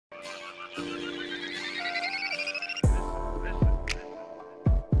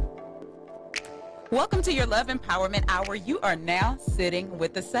Welcome to your Love Empowerment Hour. You are now sitting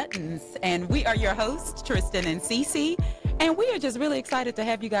with the Suttons, and we are your hosts, Tristen and CC, and we are just really excited to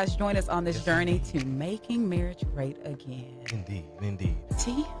have you guys join us on this journey to making marriage great again. Indeed, indeed.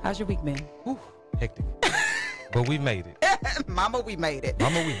 T, how's your week been? Whew, hectic. But we made it. Mama, we made it.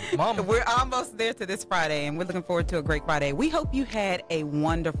 Mama. We're almost there to this Friday, and we're looking forward to a great Friday. We hope you had a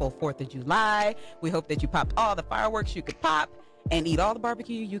wonderful 4th of July. We hope that you popped all the fireworks you could pop and eat all the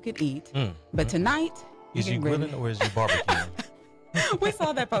barbecue you could eat. But tonight, is you grilling or is you barbecuing? We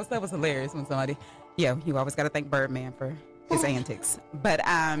saw that post. That was hilarious when somebody, you always got to thank Birdman for his antics. But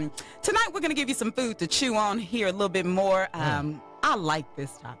tonight we're going to give you some food to chew on here a little bit more. I like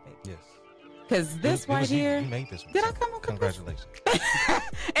this topic. Yes. Because this right here, you made this one. Did I come up with this? Congratulations.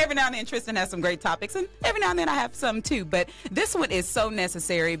 Every now and then Tristen has some great topics, and every now and then I have some too. But this one is so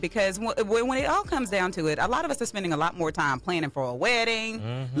necessary because when it all comes down to it, a lot of us are spending a lot more time planning for a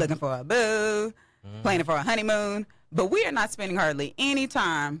wedding, looking for a boo, planning for a honeymoon. But we are not spending hardly any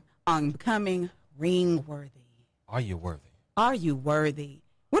time on becoming ring worthy. Are you worthy? Are you worthy?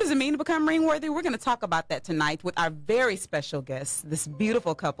 What does it mean to become ring worthy? We're going to talk about that tonight with our very special guest, this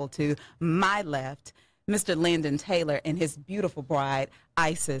beautiful couple to my left, Mr. Landon Taylor and his beautiful bride,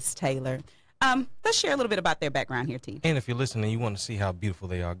 Isis Taylor. Let's share a little bit about their background here, T. And if you're listening and you want to see how beautiful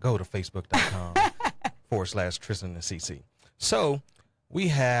they are, go to facebook.com/Tristen CC. So we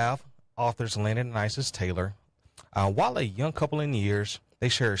have authors Landon and Isis Taylor. While a young couple in years, they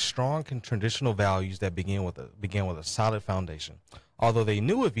share strong and traditional values that began with a solid foundation. Although they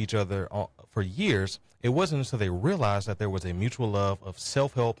knew of each other for years, it wasn't until they realized that there was a mutual love of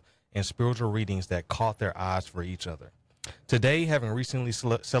self-help and spiritual readings that caught their eyes for each other. Today, having recently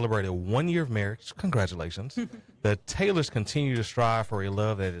celebrated 1 year of marriage, congratulations, the Taylors continue to strive for a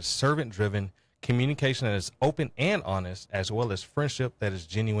love that is servant-driven, communication that is open and honest, as well as friendship that is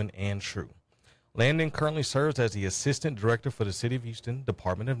genuine and true. Landon currently serves as the Assistant Director for the City of Houston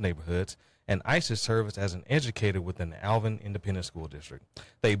Department of Neighborhoods, and Isis serves as an educator within the Alvin Independent School District.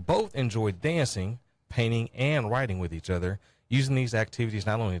 They both enjoy dancing, painting, and writing with each other, using these activities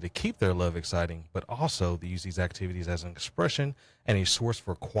not only to keep their love exciting, but also to use these activities as an expression and a source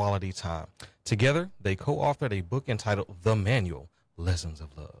for quality time. Together, they co-authored a book entitled The Manual, Lessons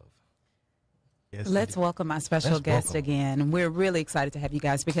of Love. Yes, let's welcome our special guest again. We're really excited to have you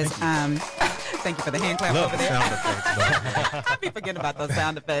guys because thank you for the hand clap over there. Sound effects. I be forgetting about those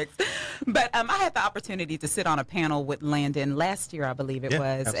sound effects. But I had the opportunity to sit on a panel with Landon last year, I believe it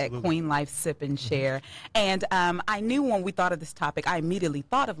was, absolutely. at Queen Life Sip and Share. And I knew when we thought of this topic, I immediately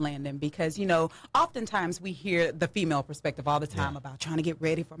thought of Landon because, oftentimes we hear the female perspective all the time about trying to get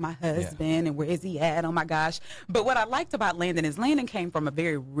ready for my husband and where is he at? Oh, my gosh. But what I liked about Landon is Landon came from a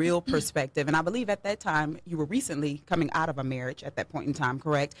very real perspective. And I believe at that time you were recently coming out of a marriage at that point in time,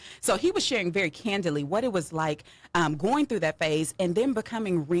 correct? So he was sharing very candidly what it was like going through that phase and then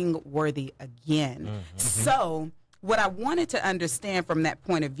becoming ring worthy again. So what I wanted to understand from that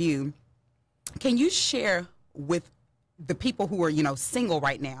point of view, can you share with the people who are, single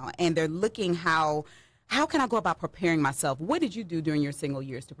right now and they're looking how can I go about preparing myself? What did you do during your single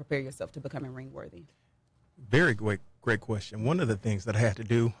years to prepare yourself to becoming ring worthy? Very great question. One of the things that I had to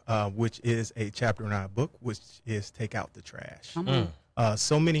do, which is a chapter in our book, which is take out the trash.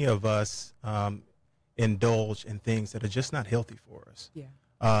 So many of us indulge in things that are just not healthy for us.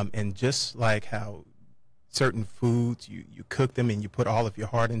 And just like how certain foods, you cook them and you put all of your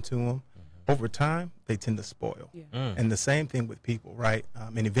heart into them, over time, they tend to spoil. And the same thing with people, right?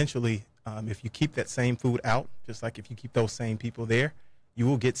 And eventually, if you keep that same food out, just like if you keep those same people there, you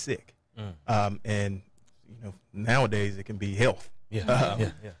will get sick. And nowadays it can be health.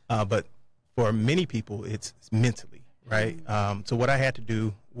 But for many people, it's mentally, right? So what I had to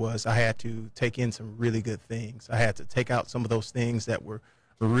do was I had to take in some really good things. I had to take out some of those things that were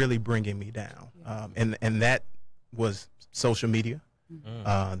really bringing me down. And that was social media.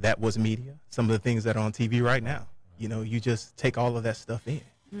 That was media. Some of the things that are on TV right now. You just take all of that stuff in.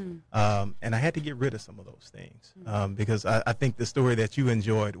 And I had to get rid of some of those things because I think the story that you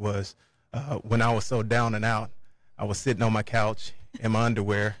enjoyed was when I was so down and out, I was sitting on my couch in my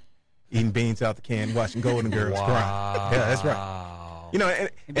underwear, eating beans out the can, watching Golden Girls cry. Yeah, that's right.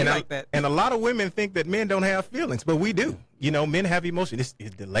 And a lot of women think that men don't have feelings, but we do. Men have emotion. It's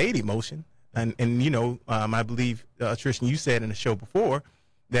delayed emotion. And I believe, Tristen, you said in the show before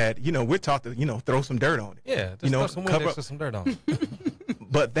that, we're taught to, throw some dirt on it. Yeah, just throw some Windex or some dirt on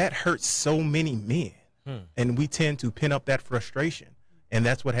it. But that hurts so many men. And we tend to pin up that frustration. And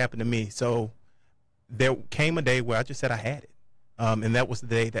that's what happened to me. So there came a day where I just said I had it. And that was the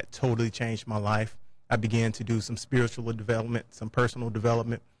day that totally changed my life. I began to do some spiritual development, some personal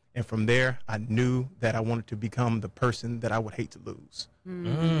development, And from there, I knew that I wanted to become the person that I would hate to lose.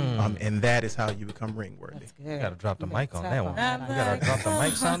 And that is how you become ring worthy. That's good. You got to drop the mic on that one. that. You got to drop the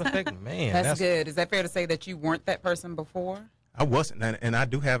mic sound effect. Man, That's good. Is that fair to say that you weren't that person before? I wasn't, and I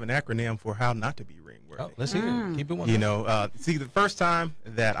do have an acronym for how not to be ring worthy. Oh, let's hear it. Keep it one. You know, see, the first time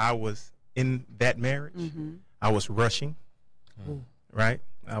that I was in that marriage, I was rushing, right?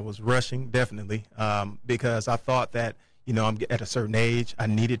 I was rushing, definitely, because I thought that, you know, I'm at a certain age, I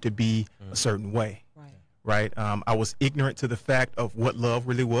needed to be a certain way, right? I was ignorant to the fact of what love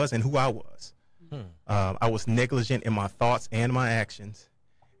really was and who I was. I was negligent in my thoughts and my actions,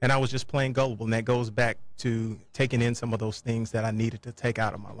 and I was just plain gullible, and that goes back to taking in some of those things that I needed to take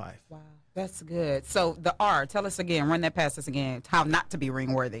out of my life. Wow, that's good. So the R, tell us again, run that past us again, how not to be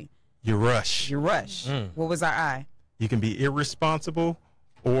ring worthy. You rush. You rush. What was our I? You can be irresponsible,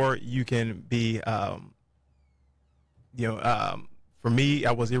 or you can be, for me,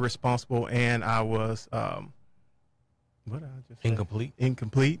 I was irresponsible, and I was, what did I just say? Incomplete.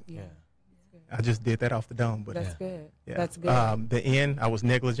 Incomplete. Yeah. I just did that off the dome, but That's good. yeah. That's good. The N, I was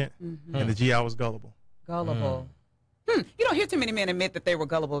negligent, and the G, I was gullible. Gullible. You don't hear too many men admit that they were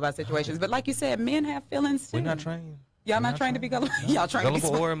gullible about situations, but like you said, men have feelings too. We're not trained. Y'all not trained to be gullible? No. Y'all trained to be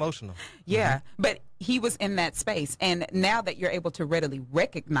Gullible or emotional. Yeah, but he was in that space, and now that you're able to readily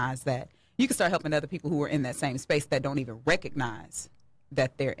recognize that, you can start helping other people who are in that same space that don't even recognize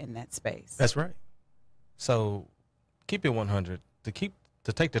that they're in that space. That's right. So keep it 100.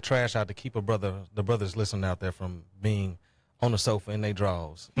 To take the trash out, to keep the brothers listening out there from being on the sofa in their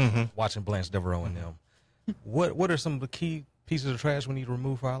drawers, watching Blanche Devereaux and them. What are some of the key pieces of trash we need to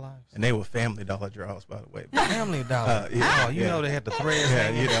remove for our lives? And they were Family Dollar drawers, by the way. Family Dollar. You know they had the threads. Yeah,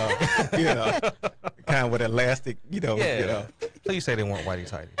 you know, kind of with elastic, you know. Please say they weren't whitey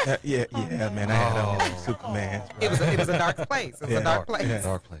tighty. Yeah, man. I had Superman. It was a dark place. It was a dark place.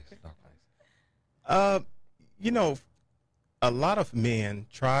 Dark place. You know, a lot of men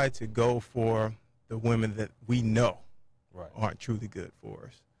try to go for the women that we know aren't truly good for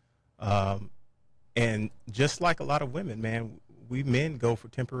us. And just like a lot of women, man, we men go for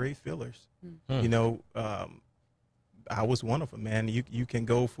temporary fillers. You know, I was one of them, man. You can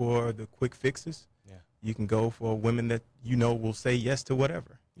go for the quick fixes. Yeah. You can go for women that you know will say yes to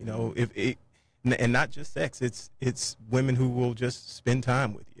whatever. You know, and not just sex. It's women who will just spend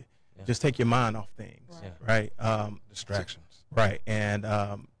time with you, just take your mind off things, right? Distractions. Right, and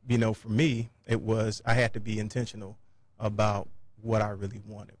you know, for me, I had to be intentional about what I really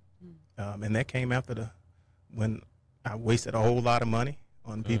wanted, and that came after when I wasted a whole lot of money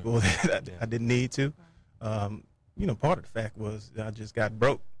on people that I didn't need to. You know, part of the fact was I just got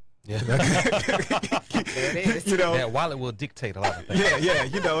broke. Yeah, There it is. You know, that wallet will dictate a lot of things. yeah,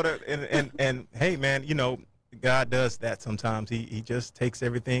 you know, and hey, man, you know, God does that sometimes. He just takes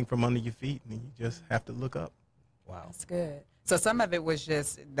everything from under your feet, and you just have to look up. Wow, That's good. So some of it was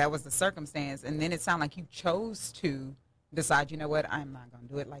that was the circumstance, and then it sounded like you chose to decide, you know what, I'm not going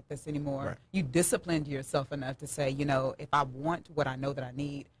to do it like this anymore. Right. You disciplined yourself enough to say, you know, if I want what I know that I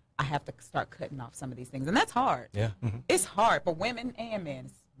need, I have to start cutting off some of these things. And that's hard. Yeah. It's hard for women and men.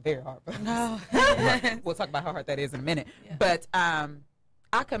 It's very hard for us. No. We'll talk about how hard that is in a minute. Yeah. But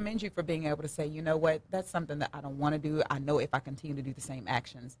I commend you for being able to say, you know what, that's something that I don't want to do. I know if I continue to do the same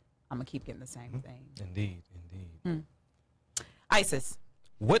actions, I'm going to keep getting the same thing. Indeed. Isis.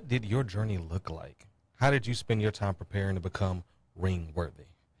 What did your journey look like? How did you spend your time preparing to become ring worthy?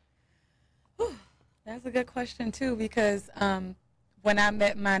 That's a good question too, because when I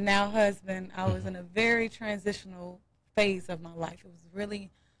met my now husband, I was in a very transitional phase of my life. It was a really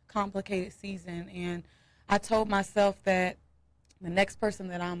complicated season, and I told myself that the next person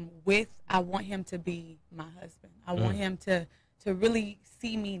that I'm with, I want him to be my husband. I want him to really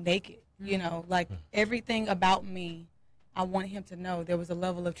see me naked, you know, like everything about me. I want him to know there was a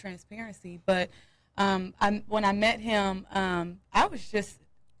level of transparency. But when I met him, I was just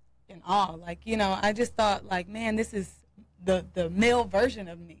in awe. Like, you know, I just thought, like, man, this is the male version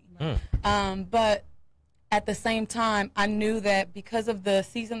of me. But at the same time, I knew that because of the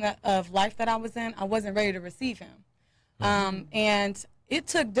season of life that I was in, I wasn't ready to receive him. And it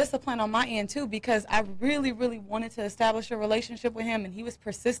took discipline on my end, too, because I really, really wanted to establish a relationship with him, and he was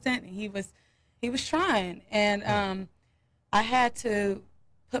persistent, and he was trying. And I had to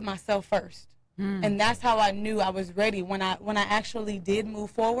put myself first. And that's how I knew I was ready. When I actually did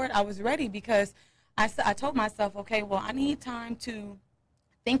move forward, I was ready because I told myself, okay, well, I need time to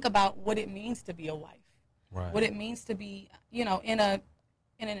think about what it means to be a wife, what it means to be, you know, in an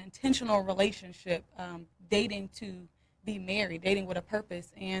intentional relationship, dating to be married, dating with a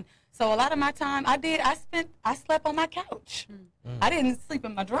purpose. And so a lot of my time I slept on my couch. I didn't sleep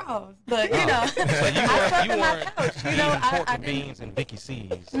in my drawers, but you know, So I slept in my couch. You know, pork I and didn't. beans and Vicky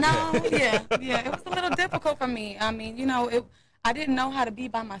C's. No, yeah, it was a little difficult for me. I mean, you know, I didn't know how to be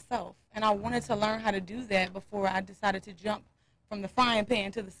by myself, and I wanted to learn how to do that before I decided to jump from the frying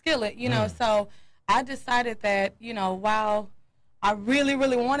pan to the skillet, you know. So I decided that, you know, while I really,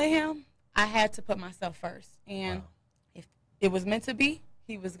 really wanted him, I had to put myself first. And if it was meant to be,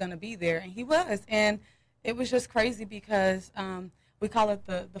 he was going to be there, and he was. And it was just crazy because we call it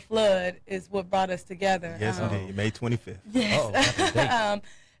the flood is what brought us together. Yes, indeed. May 25th. Yes.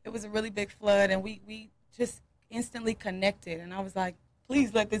 It was a really big flood, and we just instantly connected. And I was like,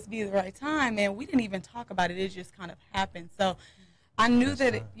 please let this be the right time. And we didn't even talk about it. It just kind of happened. So I knew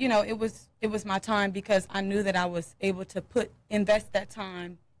that, you know, it was my time because I knew that I was able to invest that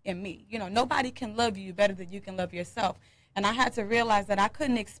time in me. You know, nobody can love you better than you can love yourself. And I had to realize that I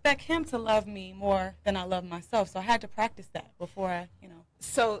couldn't expect him to love me more than I love myself. So I had to practice that before I, you know.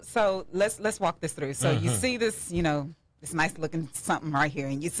 So let's walk this through. So you see this, you know, this nice looking something right here,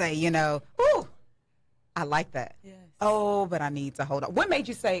 and you say, you know, ooh, I like that. Yes. Oh, but I need to hold on. What made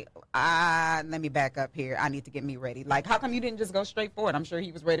you say, let me back up here. I need to get me ready. Like, how come you didn't just go straight forward? I'm sure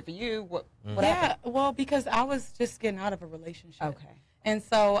he was ready for you. What happened? Well, because I was just getting out of a relationship. Okay. And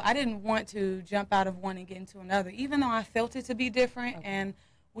so I didn't want to jump out of one and get into another, even though I felt it to be different. Okay. And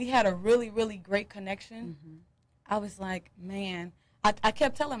we had a really, really great connection. I was like, man, I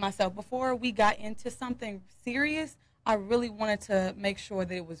kept telling myself before we got into something serious, I really wanted to make sure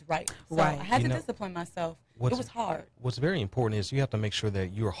that it was right. So I had to discipline myself. It was hard. What's very important is you have to make sure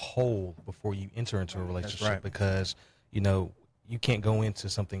that you're whole before you enter into a relationship because, you know, you can't go into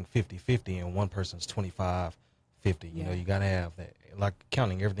something 50-50 and one person's 25-50. You know, you got to have that. Like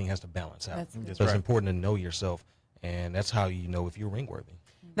counting, everything has to balance out. So it's important to know yourself, and that's how you know if you're ring worthy.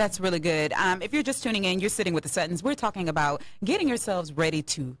 That's really good. If you're just tuning in, you're sitting with the Suttons. We're talking about getting yourselves ready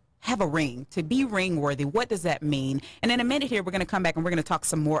to have a ring, to be ring worthy. What does that mean? And in a minute here, we're going to come back and we're going to talk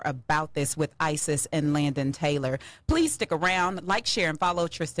some more about this with Isis and Landon Taylor. Please stick around, like, share, and follow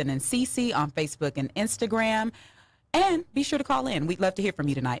Tristen and CC on Facebook and Instagram. And be sure to call in. We'd love to hear from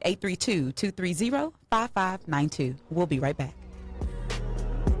you tonight. 832-230-5592. We'll be right back.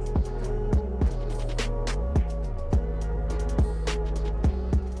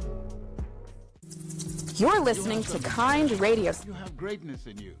 You're listening to Kind Radio. You have greatness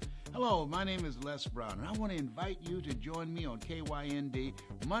in you. Hello, my name is Les Brown, and I want to invite you to join me on KYND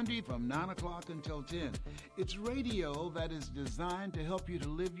Monday from 9 o'clock until 10. It's radio that is designed to help you to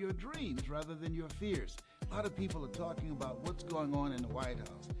live your dreams rather than your fears. A lot of people are talking about what's going on in the White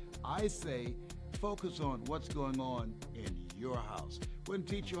House. I say focus on what's going on in your house. We're going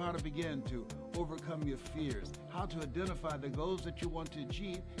to teach you how to begin to overcome your fears, how to identify the goals that you want to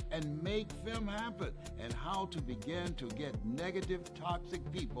achieve and make them happen, and how to begin to get negative, toxic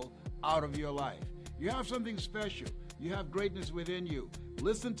people out of your life. You have something special. You have greatness within you.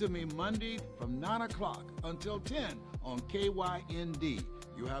 Listen to me Monday from 9 o'clock until 10 on KYND.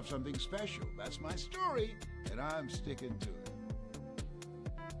 You have something special. That's my story, and I'm sticking to it.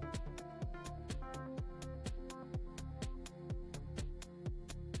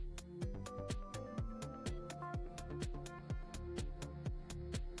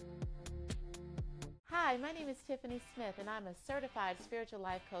 Hi, my name is Tiffany Smith, and I'm a certified spiritual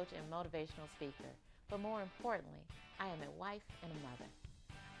life coach and motivational speaker. But more importantly, I am a wife and a mother.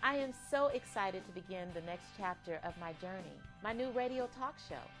 I am so excited to begin the next chapter of my journey, my new radio talk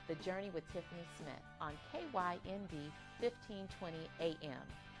show, The Journey with Tiffany Smith, on KYND 1520 AM.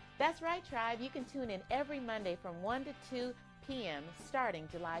 That's right, tribe. You can tune in every Monday from 1 to 2 p.m. starting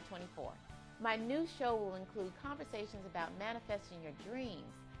July 24th. My new show will include conversations about manifesting your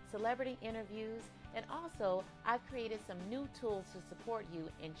dreams, celebrity interviews, and also I've created some new tools to support you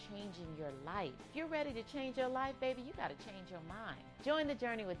in changing your life. If you're ready to change your life, baby, you got to change your mind. Join the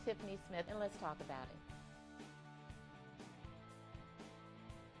journey with Tiffany Smith, and let's talk about it.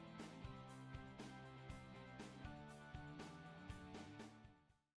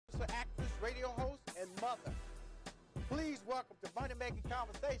 Actress, radio host, and mother. Please welcome to Money Making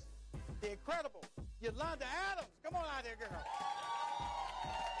Conversation, the incredible Yolanda Adams. Come on out here, girl.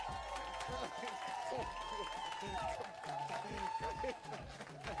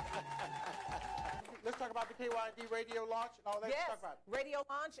 Let's talk about the KYND radio launch and all that. Yes, Let's talk about it. radio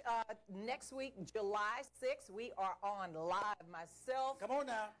launch next week, July 6th. We are on live. Myself, Come on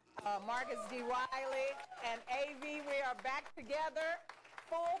now. Marcus D. Wiley, and AV. We are back together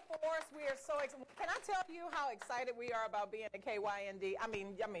full force. We are so excited. Can I tell you how excited we are about being at KYND? I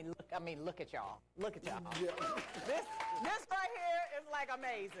mean, look at y'all. Look at y'all. Yeah. This right here is like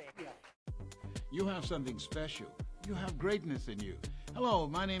amazing. Yeah. You have something special. You have greatness in you. Hello,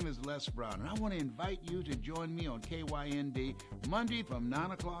 my name is Les Brown, and I want to invite you to join me on KYND Monday from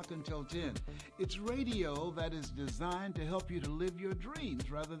 9 o'clock until 10. It's radio that is designed to help you to live your dreams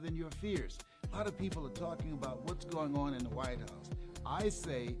rather than your fears. A lot of people are talking about what's going on in the White House. I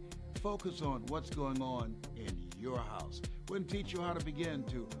say focus on what's going on in your house. We're going to teach you how to begin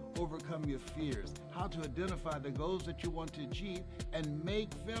to overcome your fears, how to identify the goals that you want to achieve and make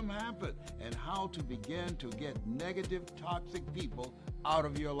them happen, and how to begin to get negative, toxic people out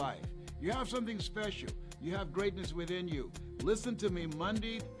of your life. You have something special. You have greatness within you. Listen to me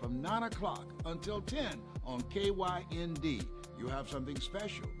Monday from 9 o'clock until 10 on KYND. You have something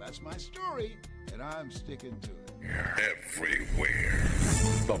special. That's my story, and I'm sticking to it. Everywhere.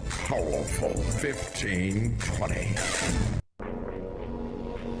 The powerful 1520.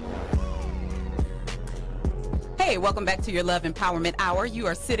 Hey, welcome back to your Love Empowerment Hour. You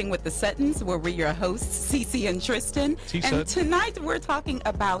are sitting with the Suttons, where we're your hosts, CC and Tristen. And tonight we're talking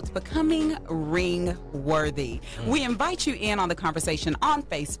about becoming ring-worthy. We invite you in on the conversation on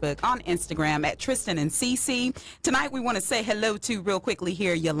Facebook, on Instagram at Tristen and CC. Tonight we want to say hello to, real quickly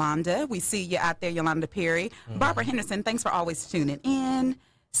here, Yolanda. We see you out there, Yolanda Perry. Barbara Henderson, thanks for always tuning in.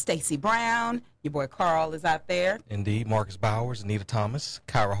 Stacy Brown, your boy Carl is out there. Indeed, Marcus Bowers, Anita Thomas,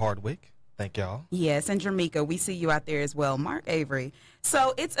 Kyra Hardwick. Thank y'all. Yes, and Jamaica, we see you out there as well. Mark Avery.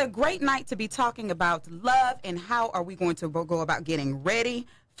 So it's a great night to be talking about love and how are we going to go about getting ready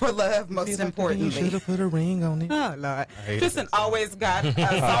for love, most importantly. You should have put a ring on it. Oh, Lord. Tristan always got a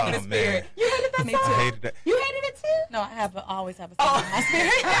song in the spirit. You hated that song? I hated that. You hated it too? No, I always have a song in my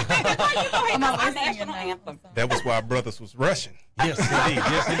spirit. I'm our national anthem. That was why Brothers was rushing. Yes, indeed.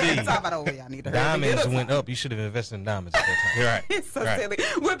 Yes, indeed. Talk about, I need to diamonds went up. You should have invested in diamonds at that time. You're right. It's so silly.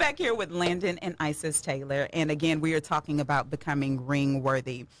 We're back here with Landon and Isis Taylor. And again, we are talking about becoming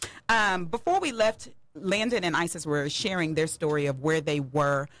ring-worthy. Before we left, Landon and Isis were sharing their story of where they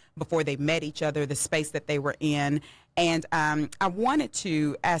were before they met each other, the space that they were in. And I wanted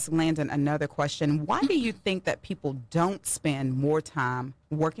to ask Landon another question. Why do you think that people don't spend more time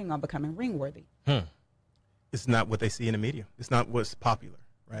working on becoming ring-worthy? It's not what they see in the media. It's not what's popular,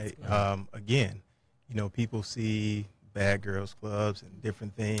 right? Again, you know, people see bad girls clubs and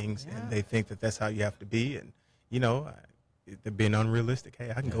different things, and they think that that's how you have to be. And, you know, they're being unrealistic.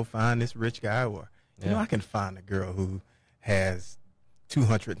 Hey, I can go find this rich guy, or, you know, I can find a girl who has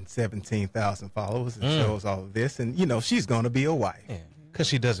 217,000 followers and shows all of this, and, you know, she's going to be a wife. Yeah, because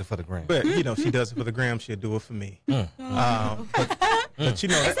she does it for the gram. But, you know, she does it for the gram. She'll do it for me. But you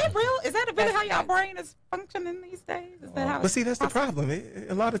know, is that real? Is that really how your brain is functioning these days? Is that how? But see, that's the problem.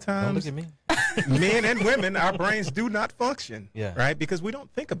 A lot of times, don't look at me. Men and women, our brains do not function, right? Because we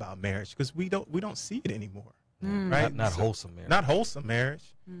don't think about marriage because we don't see it anymore, right? Not wholesome marriage. Not wholesome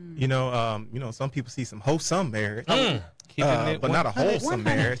marriage. You know, some people see some wholesome marriage, but not a wholesome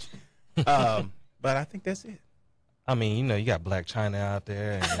marriage. But I think that's it. I mean, you know, you got Black China out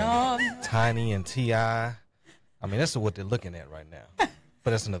there, and Tiny and T.I. I mean, that's what they're looking at right now. But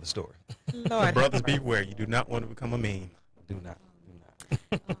that's another story. Lord, brothers, beware. You do not want to become a meme. Do not.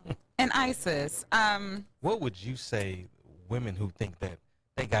 And Isis, what would you say women who think that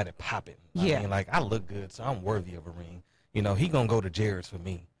they got it popping? I mean, like, I look good, so I'm worthy of a ring. You know, he going to go to Jared's for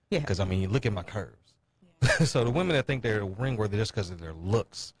me. Because, I mean, look at my curves. So the women that think they're ring worthy just because of their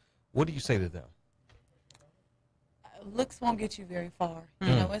looks, what do you say to them? Looks won't get you very far. You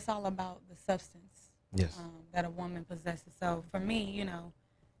know, it's all about the substance. Yes. That a woman possesses. So for me, you know,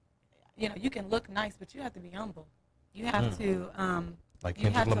 you can look nice, but you have to be humble. You have to, like you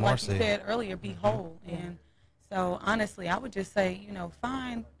have to, Lamar like you said earlier, be whole. And so honestly, I would just say, you know,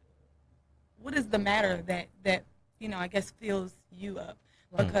 find what is the matter that you know, I guess fills you up.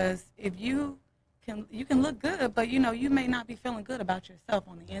 Because if you can look good, but you know, you may not be feeling good about yourself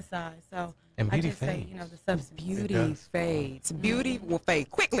on the inside. So I just say, you know, the substance. Beauty fades. Beauty will fade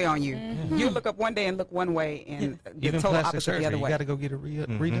quickly on you. You look up one day and look one way, and the total opposite the other way. You got to go get it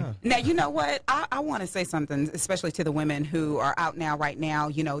redone. Now, you know what? I want to say something, especially to the women who are out now, right now.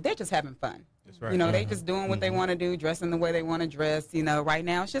 You know, they're just having fun. That's right. You know, they just doing what they want to do, dressing the way they want to dress. You know, right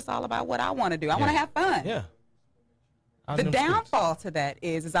now it's just all about what I want to do. I want to have fun. Yeah. The downfall to that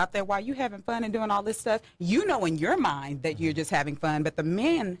is out there while you having fun and doing all this stuff, you know in your mind that you're just having fun, but the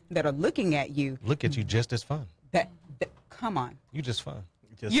men that are looking at you look at you just as fun. That come on, you just fun.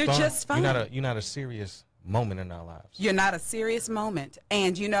 You're just fun. You're not a serious moment in our lives. You're not a serious moment.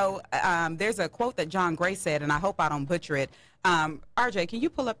 And, you know, there's a quote that John Gray said, and I hope I don't butcher it. RJ, can you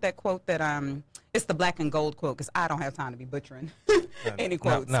pull up that quote that, it's the black and gold quote, because I don't have time to be butchering any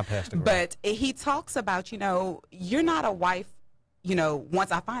quotes. Not Pastor Gray. But he talks about, you know, you're not a wife. You know,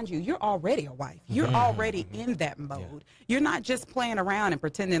 once I find you, you're already a wife. You're already in that mode. Yeah. You're not just playing around and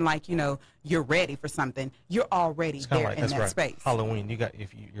pretending like, you know, you're ready for something. You're already there like, in that space. Halloween,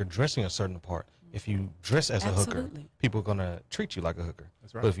 you're dressing a certain part. If you dress as a hooker, people are going to treat you like a hooker.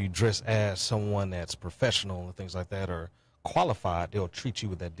 That's right. But if you dress as someone that's professional and things like that, or qualified, they'll treat you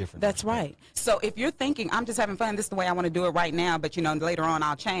with that different That's respect. Right. So if you're thinking, I'm just having fun, this is the way I want to do it right now, but, you know, later on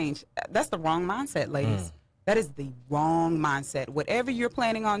I'll change, that's the wrong mindset, ladies. That is the wrong mindset. Whatever you're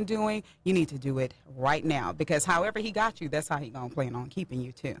planning on doing, you need to do it right now, because however he got you, that's how he's going to plan on keeping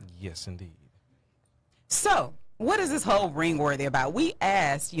you too. Yes, indeed. So what is this whole ring worthy about? We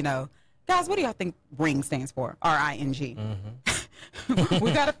asked, you know, guys, what do y'all think RING stands for? R-I-N-G.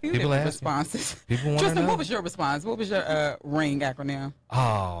 We got a few different responses. Tristan, what was your response? What was your RING acronym?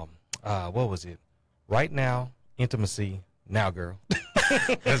 What was it? Right now, intimacy, now girl.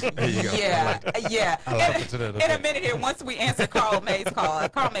 There you go. Yeah, yeah. In a minute here, once we answer Carl May's call,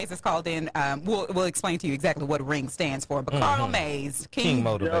 Carl Mays is called in. We'll explain to you exactly what RING stands for. But Carl Mays, King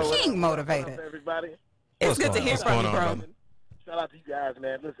Motivator. King Motivator. What's up, everybody? It's good to hear from you, bro. Shout out to you guys,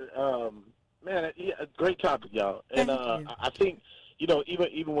 man. Listen, man, a great topic, y'all. And I think, you know,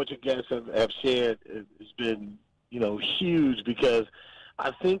 even what you guys have shared has been, you know, huge, because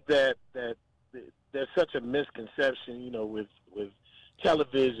I think that there's such a misconception, you know, with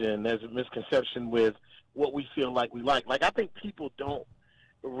television. There's a misconception with what we feel like we like. Like, I think people don't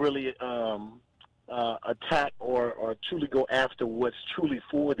really attack or truly go after what's truly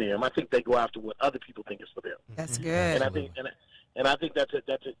for them. I think they go after what other people think is for them. That's good. And I think that's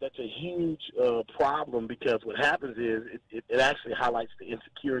a huge problem, because what happens is it actually highlights the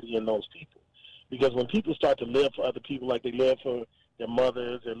insecurity in those people. Because when people start to live for other people, like they live for their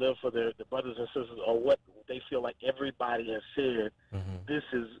mothers, they live for their brothers and sisters, or what they feel like everybody has said, this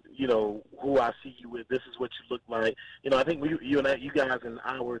is, you know, who I see you with, this is what you look like. You know, I think you guys and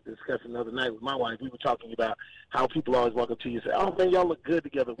I were discussing the other night with my wife. We were talking about how people always walk up to you and say, oh, man, y'all look good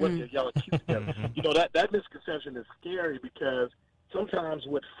together. Y'all are cute together. You know, that misconception is scary, because sometimes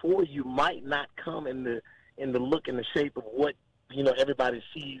what's for you might not come in the look and the shape of what, you know, everybody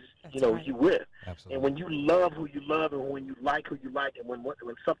sees, you know, you with. Absolutely. And when you love who you love, and when you like who you like, and when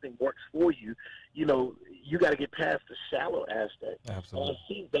something works for you, you know, you got to get past the shallow aspect. Absolutely. And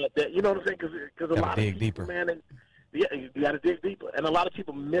see that, you know what I'm saying? Because a lot of people, deeper. Man, you got to dig deeper. And a lot of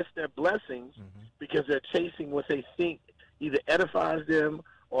people miss their blessings because they're chasing what they think either edifies them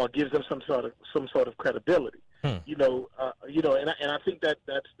or gives them some sort of credibility. You know, and I think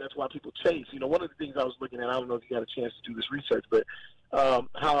that's why people chase. You know, one of the things I was looking at, I don't know if you got a chance to do this research, but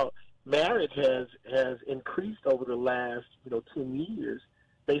how marriage has increased over the last 10 years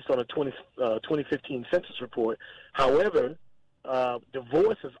based on a 2015 census report. However,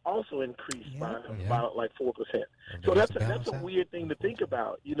 divorce has also increased by like 4%. So that's a weird thing to think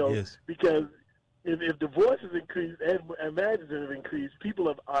about, you know, because if divorce has increased and marriages have increased,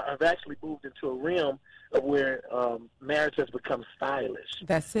 people have actually moved into a realm of where marriage has become stylish.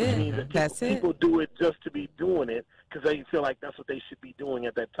 That's it. Which means that people do it just to be doing it because they feel like that's what they should be doing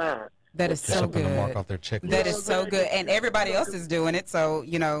at that time. That is so good. Mark off their checklist. That is so good. And everybody else is doing it, so,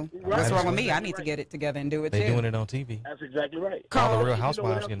 you know, what's wrong with me? I need to get it together and do it, too. They're doing it on TV. That's exactly right. All the Real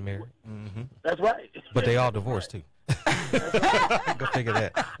Housewives getting married. That's right. But they all divorced, too. Go figure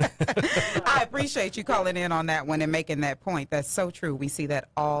that. I appreciate you calling in on that one and making that point. That's so true. We see that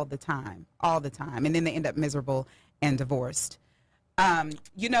all the time. And then they end up miserable and divorced.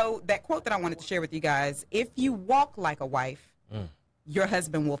 You know, that quote that I wanted to share with you guys, if you walk like a wife, your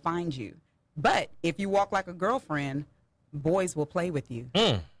husband will find you. But if you walk like a girlfriend, boys will play with you.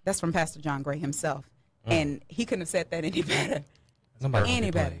 That's from Pastor John Gray himself. And he couldn't have said that any better.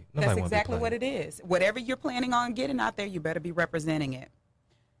 Anybody. That's exactly what it is. Whatever you're planning on getting out there, you better be representing it.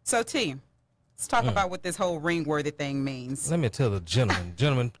 So, T, let's talk about what this whole ring-worthy thing means. Let me tell the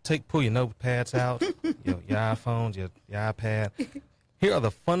gentlemen, pull your notepads out, your iPhones, your iPad. Here are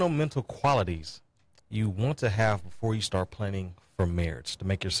the fundamental qualities you want to have before you start planning for marriage to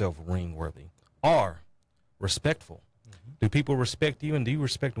make yourself ring-worthy. Are respectful. Do people respect you, and do you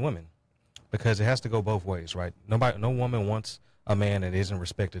respect women? Because it has to go both ways, right? No woman wants a man that isn't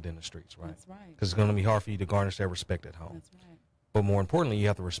respected in the streets, right? That's right. Because it's going to be hard for you to garnish that respect at home. That's right. But more importantly, you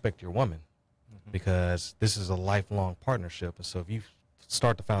have to respect your woman, because this is a lifelong partnership. And so if you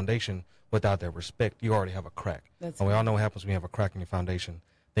start the foundation without that respect, you already have a crack. And we all know what happens when you have a crack in your foundation.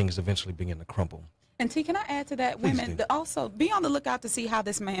 Things eventually begin to crumble. And T, can I add to that? Please Women, do. also be on the lookout to see how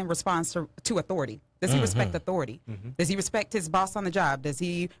this man responds to authority. Does he respect authority? Does he respect his boss on the job? Does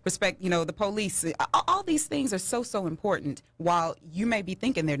he respect, the police? All these things are so important. While you may be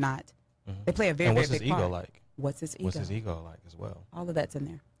thinking they're not, they play a very, and what's very his big part. ego like? What's his ego? What's his ego like as well? All of that's in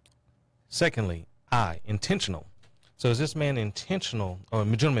there. Secondly, intentional. So is this man intentional, or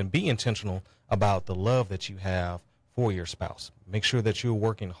gentlemen, be intentional about the love that you have for your spouse. Make sure that you're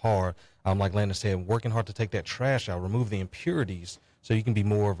working hard, like Landon said, working hard to take that trash out, remove the impurities, so you can be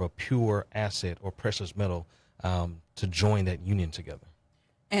more of a pure asset or precious metal to join that union together.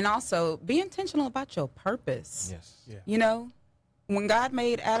 And also, be intentional about your purpose. Yes. Yeah. You know, when God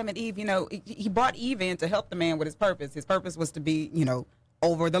made Adam and Eve, he brought Eve in to help the man with his purpose. His purpose was to be,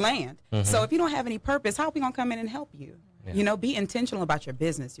 over the land. So if you don't have any purpose, how are we going to come in and help you? Yeah. Be intentional about your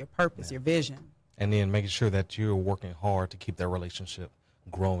business, your purpose, your vision. And then making sure that you're working hard to keep that relationship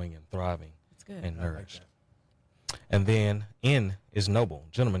growing and thriving. That's good. And nourished. And then N is noble.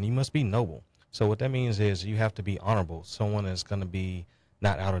 Gentlemen, you must be noble. So what that means is you have to be honorable. Someone that's going to be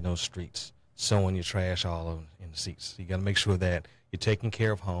not out of those streets, sowing your trash all over in the seats. You got to make sure that you're taking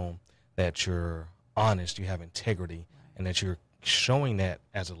care of home, that you're honest, you have integrity, and that you're showing that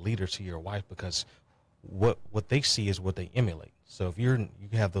as a leader to your wife, because what they see is what they emulate. So if you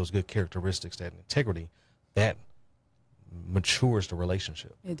have those good characteristics, that integrity, that matures the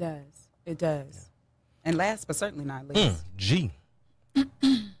relationship. It does. It does. Yeah. And last but certainly not least. G.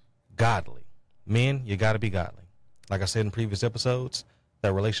 Godly. Men, you got to be godly. Like I said in previous episodes,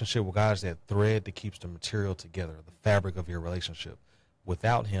 that relationship with God is that thread that keeps the material together, the fabric of your relationship.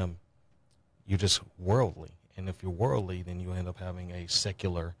 Without him, you're just worldly. And if you're worldly, then you end up having a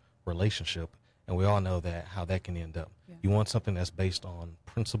secular relationship. And we all know that how that can end up. Yeah. You want something that's based on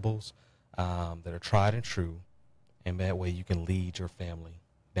principles that are tried and true, and that way you can lead your family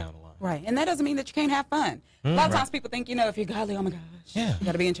down the line. Right. And that doesn't mean that you can't have fun. A lot of times people think, if you're godly, oh my gosh, you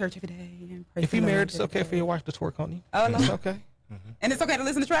got to be in church every day. And pray if you're married, it's okay for your wife to twerk on you. Oh, no. It's okay. And it's okay to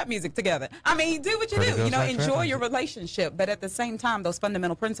listen to trap music together. I mean, do what you do. Enjoy your relationship. But at the same time, those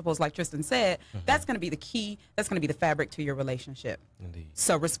fundamental principles, like Tristen said, that's going to be the key. That's going to be the fabric to your relationship. Indeed.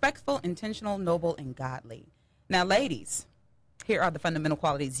 So respectful, intentional, noble, and godly. Now, ladies, here are the fundamental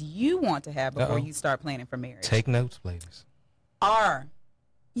qualities you want to have before you start planning for marriage. Take notes, ladies.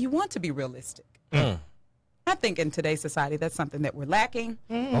 You want to be realistic. I think in today's society, that's something that we're lacking.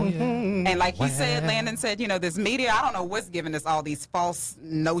 Oh, yeah. And like he said, Landon said, this media, I don't know what's giving us all these false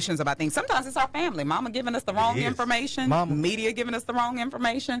notions about things. Sometimes it's our family. Mama giving us the wrong information. Media giving us the wrong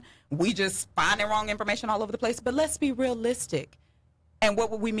information. We just finding wrong information all over the place. But let's be realistic. And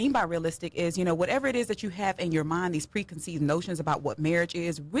what we mean by realistic is, whatever it is that you have in your mind, these preconceived notions about what marriage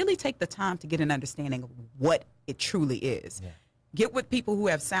is, really take the time to get an understanding of what it truly is. Yeah. Get with people who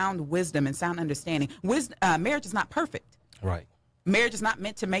have sound wisdom and sound understanding. Marriage is not perfect. Right. Marriage is not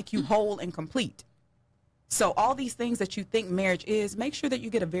meant to make you whole and complete. So all these things that you think marriage is, make sure that you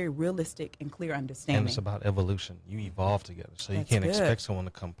get a very realistic and clear understanding. And it's about evolution. You evolve together. So you can't expect someone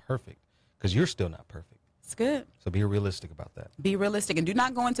to come perfect, because you're still not perfect. It's good. So be realistic about that. Be realistic, and do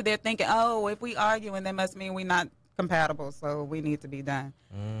not go into there thinking, if we argue, and that must mean we're not compatible, so we need to be done.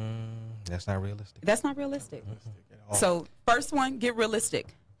 That's not realistic. That's not realistic. So first one, get realistic.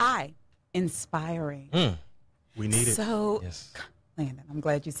 Inspiring. We need it. So, yes. Landon, I'm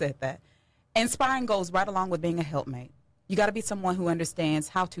glad you said that. Inspiring goes right along with being a helpmate. You got to be someone who understands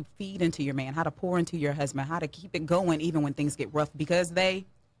how to feed into your man, how to pour into your husband, how to keep it going even when things get rough, because they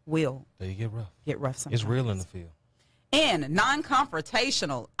will. They get rough. Get rough sometimes. It's real in the field. And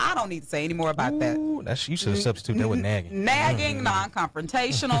non-confrontational. I don't need to say any more about that. You should have substituted that with nagging. Nagging,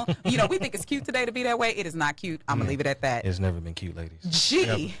 non-confrontational. We think it's cute today to be that way. It is not cute. I'm going to leave it at that. It's never been cute, ladies.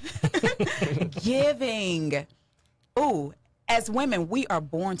 G. Giving. Ooh, as women, we are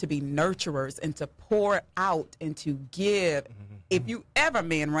born to be nurturers and to pour out and to give. If you ever,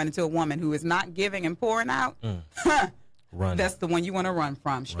 men, run into a woman who is not giving and pouring out, run. That's the one you want to run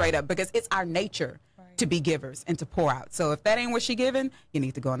from, straight up, because it's our nature to be givers and to pour out. So if that ain't what she giving, you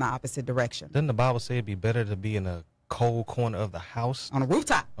need to go in the opposite direction. Doesn't the Bible say it'd be better to be in a cold corner of the house on a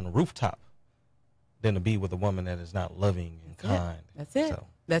rooftop than to be with a woman that is not loving and kind? That's it.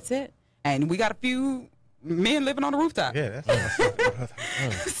 That's it. And we got a few men living on the rooftop. Yeah,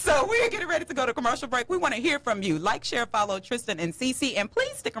 that's So we're getting ready to go to commercial break. We want to hear from you. Like, share, follow Tristen and CC, and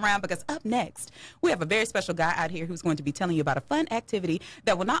please stick around, because up next we have a very special guy out here who's going to be telling you about a fun activity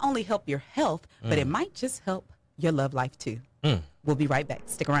that will not only help your health, but it might just help your love life too. We'll be right back.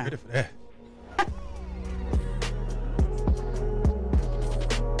 Stick around. Ready for that.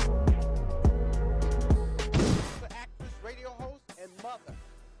 Actress, radio host, and mother.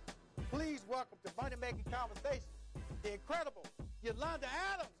 Please welcome to Money Yolanda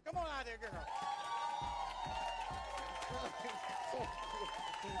Adams. Come on out here, girl.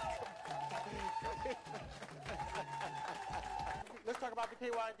 Let's talk about the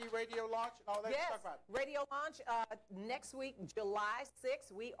KYND radio launch and all that. Yes, Let's talk about it. radio launch next week, July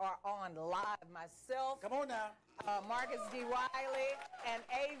 6th. We are on live. Myself, Come on now. Marcus D. Wiley, and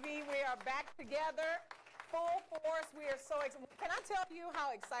AV. We are back together, full force. We are so excited. Can I tell you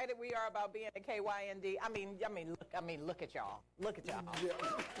how excited we are about being at KYND? I mean, look at y'all. Look at y'all.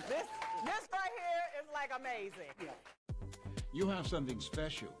 This right here is like amazing. You have something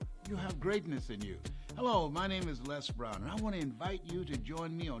special. You have greatness in you. Hello, my name is Les Brown, and I want to invite you to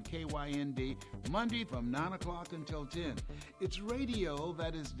join me on KYND Monday from 9 o'clock until 10. It's radio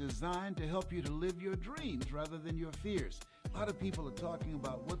that is designed to help you to live your dreams rather than your fears. A lot of people are talking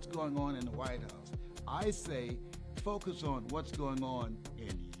about what's going on in the White House. I say focus on what's going on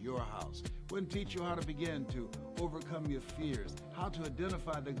in your house. We're going to teach you how to begin to overcome your fears, how to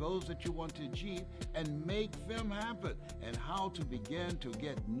identify the goals that you want to achieve and make them happen, and how to begin to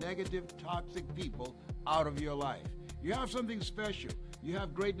get negative, toxic people out of your life. You have something special. You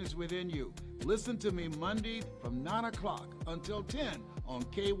have greatness within you. Listen to me Monday from 9 o'clock until 10 on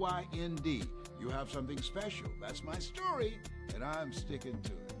KYND. You have something special. That's my story, and I'm sticking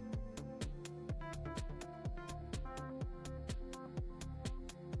to it.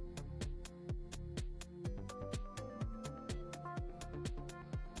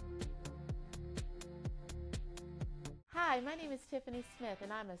 Hi, my name is Tiffany Smith,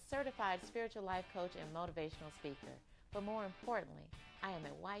 and I'm a certified spiritual life coach and motivational speaker. But more importantly, I am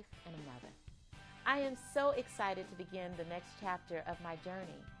a wife and a mother. I am so excited to begin the next chapter of my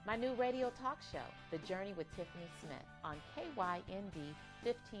journey, my new radio talk show, The Journey with Tiffany Smith, on KYND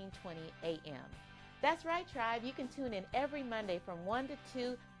 1520 AM. That's right, tribe. You can tune in every Monday from 1 to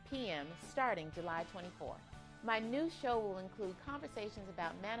 2 p.m. starting July 24th. My new show will include conversations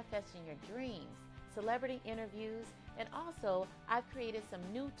about manifesting your dreams, celebrity interviews, and also I've created some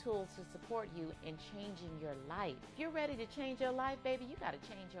new tools to support you in changing your life. If you're ready to change your life, baby, you got to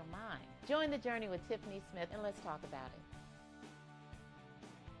change your mind. Join the journey with Tiffany Smith, and let's talk about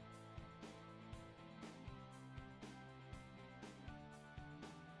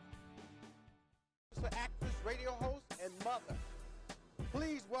it. For actress, radio host, and mother.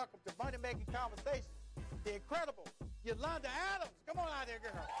 Please welcome to Money Making Conversations, the incredible Yolanda Adams. Come on out here,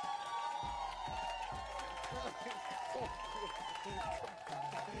 girl.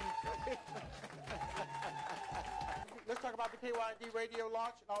 Let's talk about the KYND radio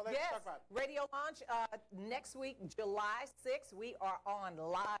launch and all that. Yes, Let's talk about it. radio launch next week, July 6th. We are on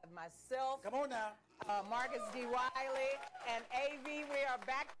live. Myself, Come on now. Marcus D. Wiley, and AV. We are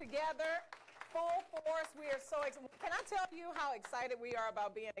back together, full force. We are so excited. Can I tell you how excited we are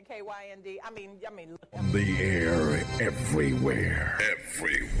about being at KYND? I mean, look. The air everywhere.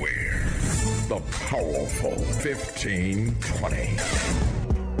 Everywhere. The powerful 1520.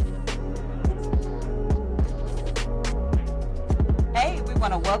 Hey, we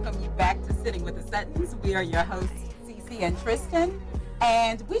want to welcome you back to Sitting with the Suttons. We are your hosts, CC and Tristen.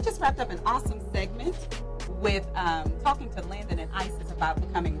 And we just wrapped up an awesome segment with talking to Landon and Isis about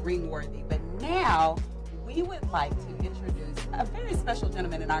becoming ring-worthy. But now we would like to introduce a very special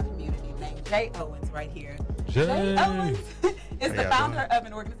gentleman in our community named Jay Owens right here. Jay Owens is the founder of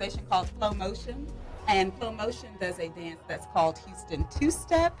an organization called Flow Motion. And Flow Motion does a dance that's called Houston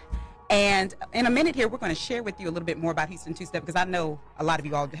Two-Step. And in a minute here, we're going to share with you a little bit more about Houston Two-Step, because I know a lot of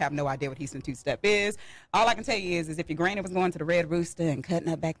you all have no idea what Houston Two-Step is. All I can tell you is if your granny was going to the Red Rooster and cutting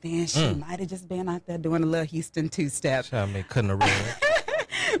up back then, she might have just been out there doing a little Houston Two-Step. I mean, cutting a red.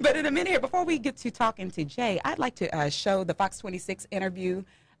 But in a minute here, before we get to talking to Jay, I'd like to show the Fox 26 interview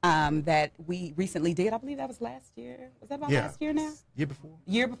that we recently did. I believe that was last year. Was that about last year now? Year before.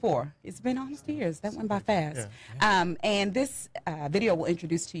 Year before. It's been almost years. That went by fast. Yeah. And this video will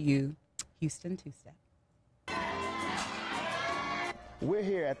introduce to you Houston Two-Step. We're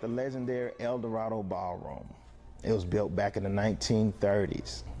here at the legendary El Dorado Ballroom. It was built back in the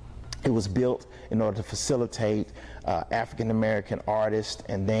 1930s. It was built in order to facilitate African-American artists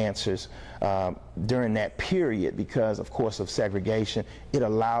and dancers during that period because, of course, of segregation. It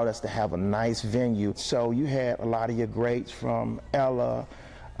allowed us to have a nice venue. So you had a lot of your greats from Ella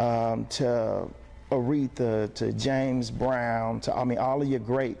to Aretha to James Brown to, all of your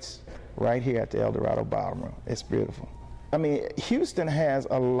greats right here at the El Dorado Ballroom. It's beautiful. Houston has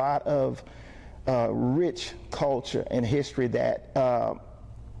a lot of rich culture and history that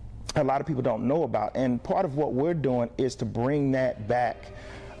a lot of people don't know about, and part of what we're doing is to bring that back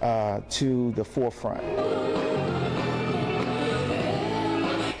to the forefront.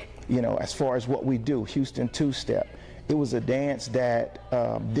 You know, as far as what we do, Houston Two-Step, it was a dance that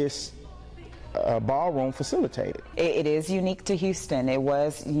this ballroom facilitated. It is unique to Houston. It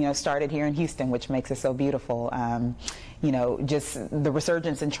was, started here in Houston, which makes it so beautiful. Just the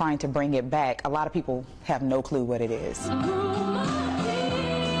resurgence and trying to bring it back. A lot of people have no clue what it is.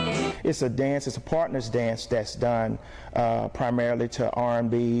 It's a dance, it's a partners dance that's done primarily to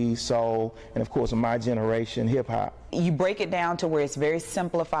R&B, soul, and of course in my generation, hip hop. You break it down to where it's very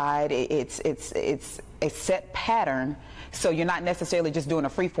simplified. It's a set pattern, so you're not necessarily just doing a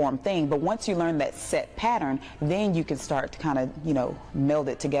free-form thing, but once you learn that set pattern, then you can start to kind of, meld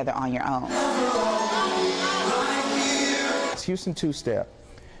it together on your own. Houston Two-Step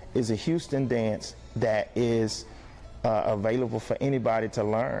is a Houston dance that is available for anybody to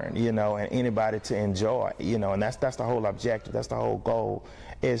learn, and anybody to enjoy, and that's the whole objective, that's the whole goal,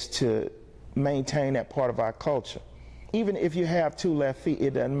 is to maintain that part of our culture. Even if you have two left feet,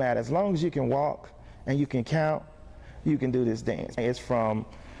 it doesn't matter. As long as you can walk and you can count, you can do this dance. It's from,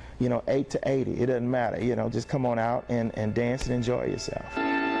 8 to 80. It doesn't matter. Just come on out and dance and enjoy yourself.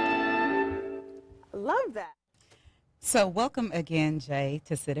 Love that. So welcome again, Jay,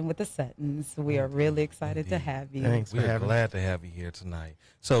 to Sitting with the Suttons. We are really excited to have you. Thanks. We're glad to have you here tonight.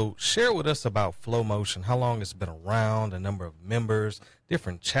 So share with us about Flow Motion, how long it's been around, the number of members,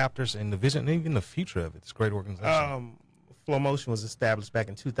 different chapters, and the vision, and even the future of it. It's a great organization. Flow Motion was established back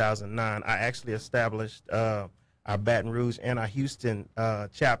in 2009. I actually established our Baton Rouge and our Houston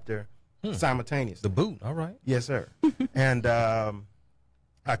chapter simultaneously. The boot, all right. Yes, sir. And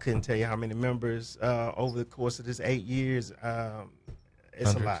I couldn't tell you how many members over the course of this 8 years. It's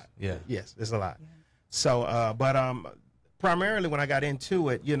Hundreds. A lot. Yeah. Yes, it's a lot. Yeah. So, but primarily when I got into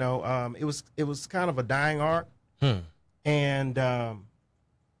it, it was kind of a dying art, and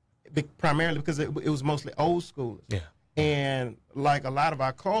primarily because it was mostly old schoolers. Yeah. And like a lot of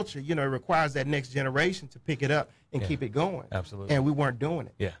our culture, it requires that next generation to pick it up and keep it going. Absolutely. And we weren't doing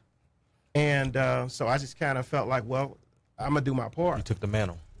it. Yeah. And so I just kind of felt like, well, I'm going to do my part. You took the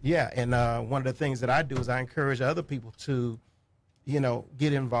mantle. Yeah. And one of the things that I do is I encourage other people to,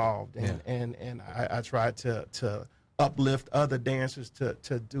 get involved. And I try to uplift other dancers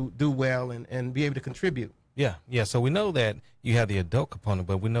to do well and be able to contribute. Yeah. So we know that you have the adult component,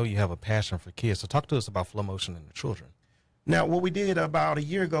 but we know you have a passion for kids. So talk to us about Flow Motion and the children. Now, what we did about a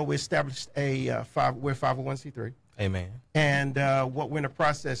year ago, we established we're 501c3. Amen. And what we're in the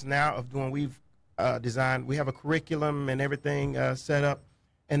process now of doing, we've designed, we have a curriculum and everything set up,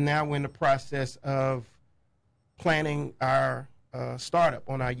 and now we're in the process of planning our startup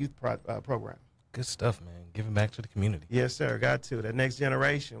on our youth program. Good stuff, man. Giving back to the community. Yes, sir. Got to. The next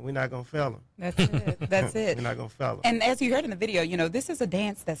generation, we're not going to fail them. That's it. That's it. We're not going to fail them. And as you heard in the video, this is a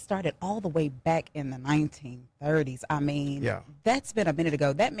dance that started all the way back in the 1930s. I mean, that's been a minute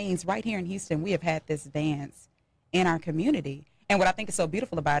ago. That means right here in Houston, we have had this dance in our community. And what I think is so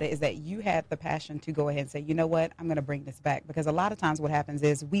beautiful about it is that you had the passion to go ahead and say, you know what, I'm going to bring this back. Because a lot of times what happens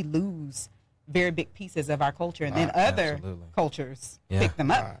is we lose very big pieces of our culture, and then other cultures pick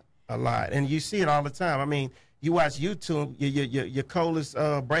them up. A lot. And you see it all the time. I mean, you watch YouTube, your coolest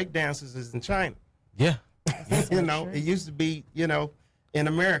break dancers is in China. Yeah. It used to be, in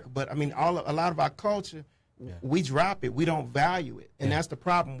America. But, I mean, a lot of our culture, we drop it. We don't value it. And that's the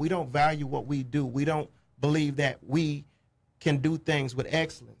problem. We don't value what we do. We don't believe that we can do things with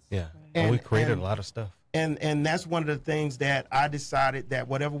excellence. Yeah. And we created a lot of stuff. And that's one of the things that I decided that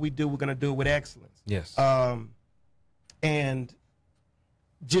whatever we do, we're going to do with excellence. Yes. And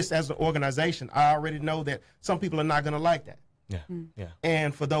just as an organization, I already know that some people are not going to like that. Yeah. Yeah.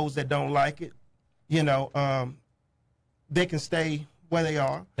 And for those that don't like it, they can stay where they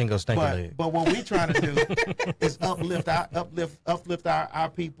are. But what we're trying to do is uplift our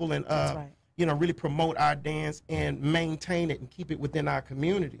people and really promote our dance and maintain it and keep it within our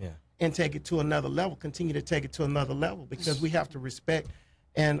community and take it to another level. Continue to take it to another level because we have to respect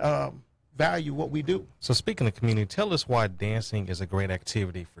and value what we do. So speaking of community, tell us why dancing is a great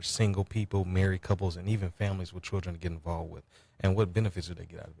activity for single people, married couples, and even families with children to get involved with, and what benefits do they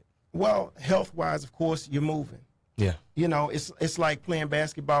get out of it? Well, health-wise, of course, you're moving. Yeah. It's like playing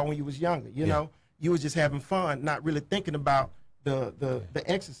basketball when you was younger. You know, you were just having fun, not really thinking about the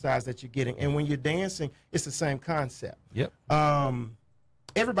exercise that you're getting. And when you're dancing, it's the same concept. Yep.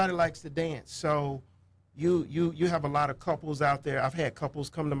 Everybody likes to dance, so you have a lot of couples out there. I've had couples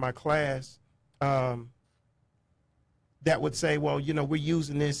come to my class that would say, well, we're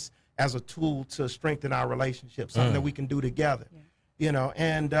using this as a tool to strengthen our relationship, something that we can do together.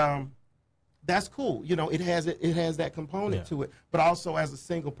 And that's cool. It has that component to it. But also as a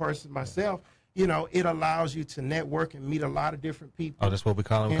single person myself, you know, it allows you to network and meet a lot of different people. Oh, that's what we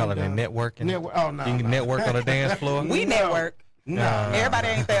call it. We call it a networking. Oh, no. You can network on the dance floor. We network. No. Everybody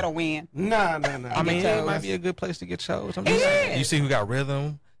ain't there to win. No. I mean, it might be a good place to get shows. I'm just saying. You see who got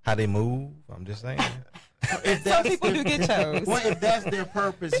rhythm, how they move. I'm just saying. Some people do get shows. Well, if that's their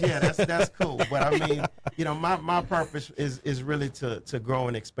purpose, yeah, that's cool. But I mean, you know, my purpose is really to grow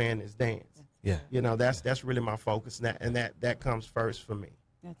and expand this dance. Yeah. You know, that's really my focus, and that comes first for me.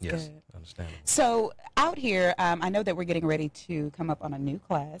 That's good. Understandable. So out here, I know that we're getting ready to come up on a new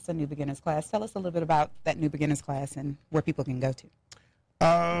class, a new beginners class. Tell us a little bit about that new beginners class and where people can go to.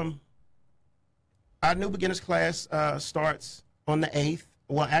 Our new beginners class starts on the 8th.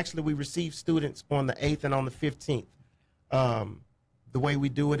 Well, actually, we receive students on the 8th and on the 15th. The way we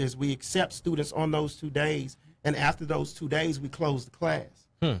do it is we accept students on those 2 days, and after those 2 days, we close the class.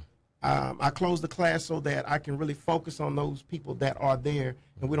 I close the class so that I can really focus on those people that are there,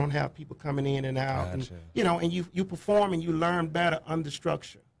 and we don't have people coming in and out. Gotcha. And, you know, and you perform and you learn better under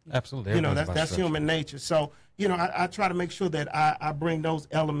structure. Absolutely. You know, that's human nature. So, you know, I try to make sure that I bring those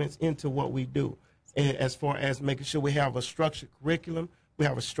elements into what we do, as far as making sure we have a structured curriculum, we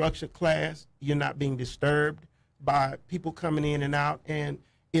have a structured class, you're not being disturbed by people coming in and out, and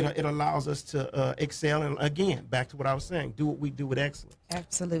it allows us to excel. And again, back to what I was saying, do what we do with excellence.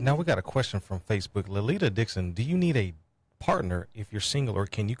 Absolutely. Now we got a question from Facebook. Lolita Dixon, do you need a partner if you're single, or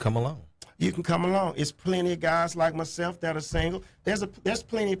can you come alone? You can come along. It's plenty of guys like myself that are single. There's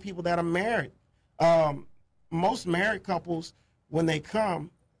plenty of people that are married. Most married couples, when they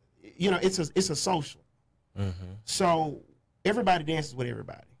come, you know, it's a social. So everybody dances with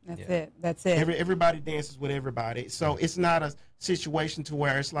everybody. That's it. Everybody dances with everybody. So it's not a situation to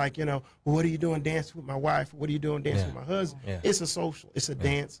where it's like, you know, well, what are you doing dancing with my wife? What are you doing dancing with my husband? It's a social. It's a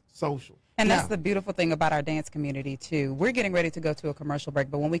dance social. And that's the beautiful thing about our dance community, too. We're getting ready to go to a commercial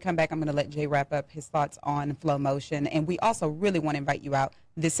break, but when we come back, I'm going to let Jay wrap up his thoughts on Flow Motion. And we also really want to invite you out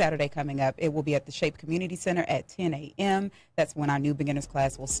this Saturday coming up. It will be at the Shape Community Center at 10 a.m. That's when our new beginners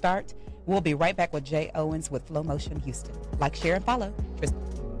class will start. We'll be right back with Jay Owens with Flow Motion Houston. Like, share, and follow. Tristen.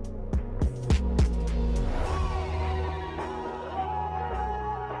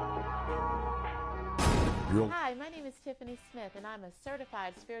 Hi, my name is Tiffany Smith, and I'm a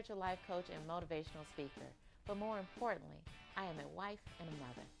certified spiritual life coach and motivational speaker. But more importantly, I am a wife and a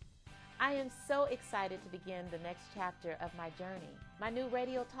mother. I am so excited to begin the next chapter of my journey, my new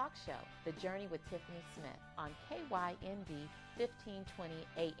radio talk show, The Journey with Tiffany Smith, on KYND 1520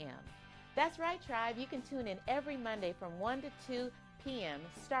 AM. That's right, tribe. You can tune in every Monday from 1 to 2 p.m.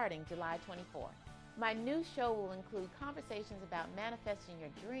 starting July 24th. My new show will include conversations about manifesting your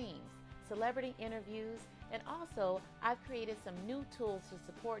dreams, celebrity interviews, and also I've created some new tools to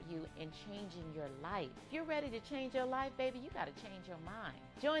support you in changing your life. If you're ready to change your life, baby, you got to change your mind.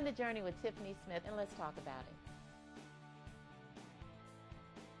 Join the journey with Tiffany Smith, and let's talk about it.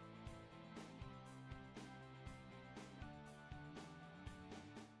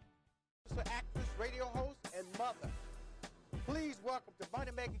 Actress, radio host, and mother. Please welcome to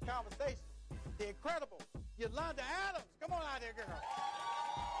Money Making Conversation, the incredible Yolanda Adams. Come on out here, girl.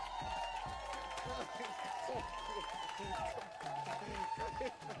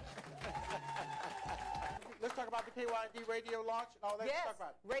 Let's talk about the KYND radio launch and all that. Yes, Let's talk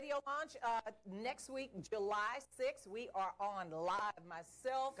about it. radio launch next week, July 6th. We are on live.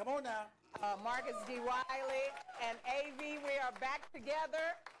 Myself, come on now, Marcus D. Wiley, and AV. We are back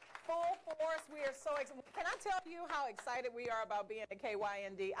together, full force. We are so excited. Can I tell you how excited we are about being at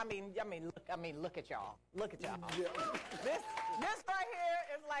KYND? I mean, look at y'all. Look at y'all. Yeah. This right here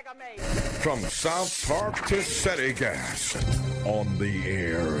is like amazing. From South Park to City Gas, on the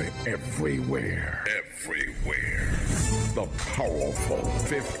air everywhere. Everywhere. The powerful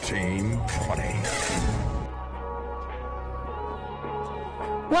 1520.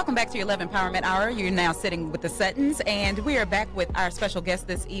 Welcome back to your Love Empowerment Hour. You're now sitting with the Suttons, and we are back with our special guest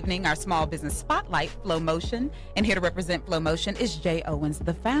this evening, our small business spotlight, Flow Motion. And here to represent Flow Motion is Jay Owens,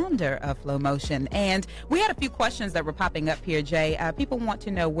 the founder of Flow Motion. And we had a few questions that were popping up here, Jay. People want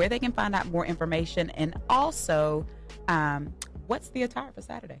to know where they can find out more information, and also what's the attire for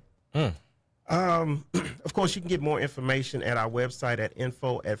Saturday? Of course, you can get more information at our website at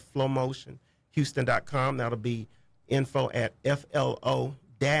info@flowmotionhouston.com. That'll be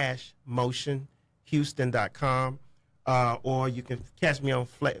info@FLO-motionhouston.com. Or you can catch me on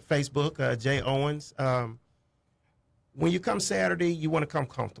Facebook, Jay Owens. When you come Saturday, you want to come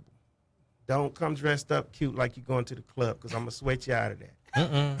comfortable. Don't come dressed up cute like you're going to the club, because I'm going to sweat you out of that.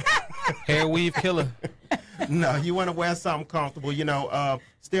 Hair weave killer. No, you want to wear something comfortable. You know,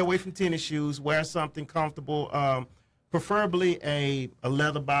 stay away from tennis shoes. Wear something comfortable. preferably a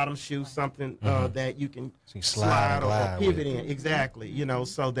leather bottom shoe, something that you can slide or pivot in. Exactly, you know,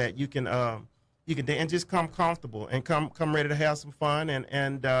 so that you can and just come comfortable and come ready to have some fun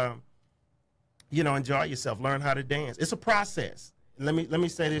and you know, enjoy yourself. Learn how to dance. It's a process. Let me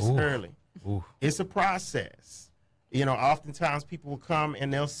say this early. It's a process. You know, oftentimes people will come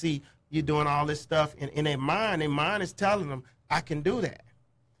and they'll see you doing all this stuff, and in their mind is telling them, I can do that.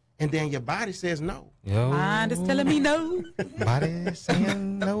 And then your body says no. Mind is telling me no. Body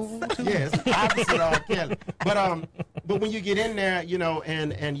saying no. Yes, opposite all Kelly. But when you get in there, you know,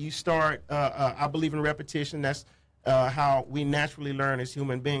 and you start, I believe in repetition. That's how we naturally learn as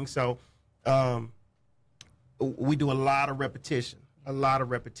human beings. So we do a lot of repetition.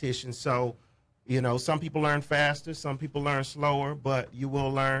 So, you know, some people learn faster, some people learn slower, but you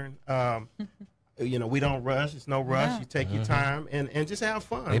will learn. You know, we don't rush. It's no rush. You take your time and just have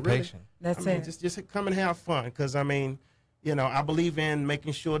fun. Be patient. That's it. Just come and have fun. Because, I mean, you know, I believe in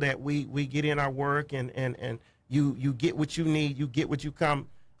making sure that we get in our work and you get what you need. You get what you come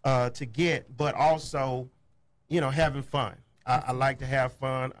to get. But also, you know, having fun. I like to have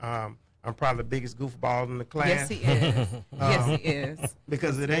fun. I'm probably the biggest goofball in the class. Yes, he is. Yes, he is.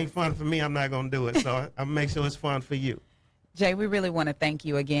 Because it ain't fun for me, I'm not going to do it. So I make sure it's fun for you. Jay, we really want to thank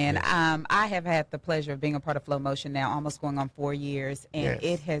you again. I have had the pleasure of being a part of Flow Motion now almost going on 4 years, and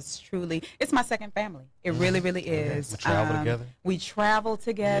it has truly, it's my second family. It really, really is. We travel together. We travel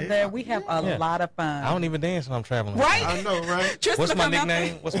together. Yeah. We have a lot of fun. I don't even dance when I'm traveling. Right? I know, right? What's my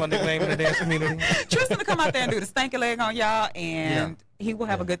nickname? What's my nickname in the dance community? Tristan will come out there and do the stanky leg on y'all, and he will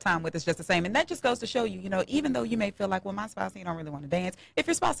have a good time with us just the same. And that just goes to show you, you know, even though you may feel like, well, my spouse, you don't really want to dance, if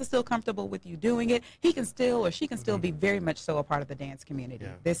your spouse is still comfortable with you doing it, he can still or she can still be very much so a part of the dance community.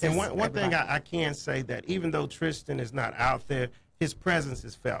 And one thing I can say that even though Tristan is not out there, his presence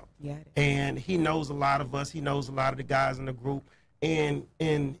is felt. Yeah, and he knows a lot of us. He knows a lot of the guys in the group. And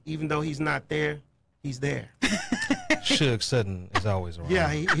even though he's not there, he's there. Suge Sutton is always around.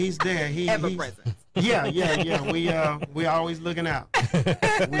 Yeah, he's there. Ever present. Yeah. We always looking out.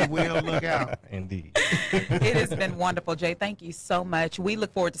 We will look out. Indeed. It has been wonderful, Jay. Thank you so much. We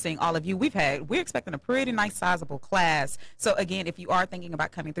look forward to seeing all of you. We're expecting a pretty nice sizable class. So again, if you are thinking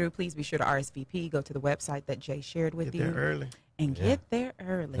about coming through, please be sure to RSVP. Go to the website that Jay shared with you. Get there early. And get there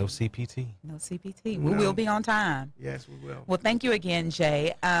early. No CPT. No CPT. We will be on time. Yes, we will. Well, thank you again,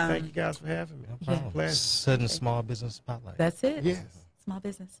 Jay. Thank you guys for having me. No problem. Sudden Small Business Spotlight. That's it. Yes. Small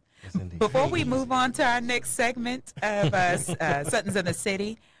business. Yes, indeed. Before we move on to our next segment of Suttons in the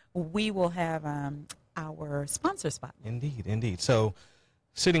City, we will have our sponsor spotlight. Indeed. So,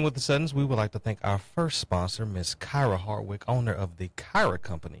 Sitting with the Suttons, we would like to thank our first sponsor, Ms. Kyra Hardwick, owner of the Kyra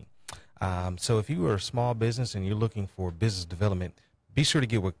Company. So if you are a small business and you're looking for business development, be sure to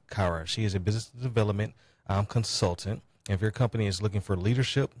get with Kyra. She is a business development consultant. And if your company is looking for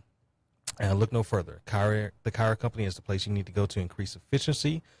leadership, look no further. The Kyra Company is the place you need to go to increase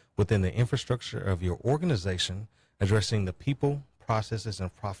efficiency within the infrastructure of your organization, addressing the people, processes, and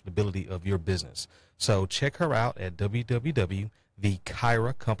profitability of your business. So check her out at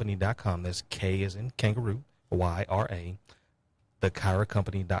www.thekyracompany.com. That's K as in kangaroo, Y-R-A.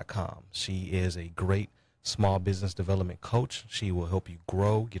 thekyracompany.com. She is a great small business development coach. She will help you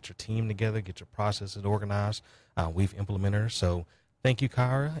grow, get your team together, get your processes organized. We've implemented her. So thank you,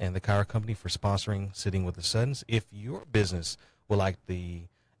 Kyra, and the Kyra Company for sponsoring Sitting with the Suttons. If your business would like the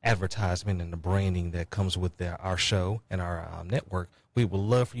advertisement and the branding that comes with our show and our network, we would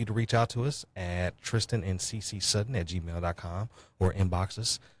love for you to reach out to us at Tristen CC Sutton at gmail.com or inbox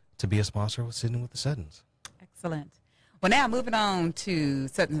us to be a sponsor with Sitting with the Suttons. Excellent. Well, now moving on to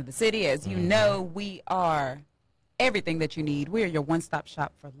Suttons in the City. As you know, we are everything that you need. We are your one-stop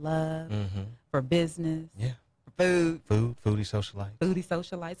shop for love, for business, for food. Foodie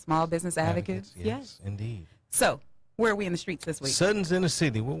socialites. Small business advocates. Yes, indeed. So, where are we in the streets this week? Suttons in the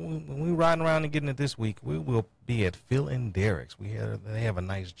City. When we riding around and getting it this week, we will be at Phil and Derek's. They have a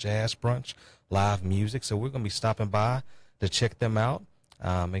nice jazz brunch, live music. So we're going to be stopping by to check them out.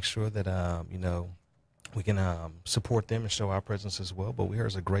 Make sure that we can support them and show our presence as well. But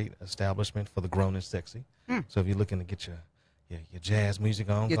here's a great establishment for the grown and sexy. So if you're looking to get your jazz music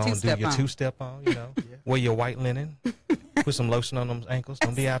on, go and do your two-step on, wear your white linen, put some lotion on those ankles.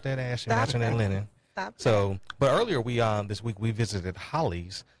 Don't be out there ashy matching that linen. So, but earlier this week we visited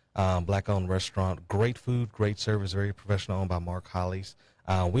Holly's, black-owned restaurant. Great food, great service, very professional, owned by Mark Holly's.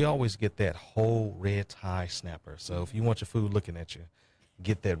 We always get that whole red tie snapper. So if you want your food looking at you,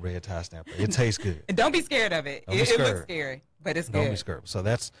 get that red tie snapper. It tastes good. And don't be scared of it. It looks scary, but it's good. Don't be scared. So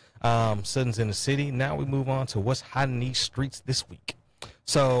that's Suttons in the City. Now we move on to what's hot in these streets this week.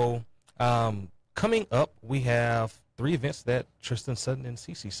 So coming up, we have 3 events that Tristen Sutton and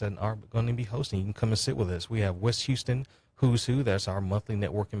CC Sutton are going to be hosting. You can come and sit with us. We have West Houston Who's Who. That's our monthly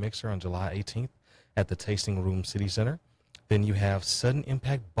networking mixer on July 18th at the Tasting Room City Center. Then you have Sudden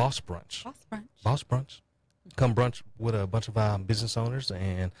Impact Boss Brunch. Boss Brunch. Come brunch with a bunch of business owners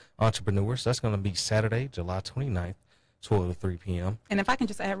and entrepreneurs. That's going to be Saturday, July 29th, 12 to 3 p.m. And if I can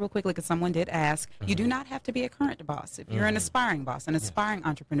just add real quickly, because someone did ask, you do not have to be a current boss. If you're an aspiring boss, an aspiring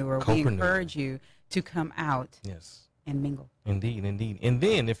entrepreneur, we encourage you to come out and mingle. Indeed, indeed. And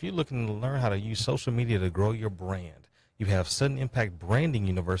then if you're looking to learn how to use social media to grow your brand, you have Sudden Impact Branding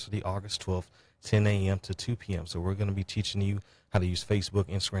University, August 12th, 10 a.m. to 2 p.m. So we're going to be teaching you how to use Facebook,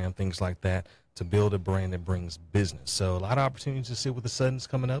 Instagram, things like that to build a brand that brings business. So a lot of opportunities to sit with the Suttons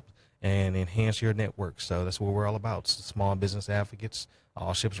coming up and enhance your network. So that's what we're all about. Small business advocates,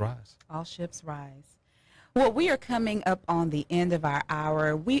 all ships rise. All ships rise. Well, we are coming up on the end of our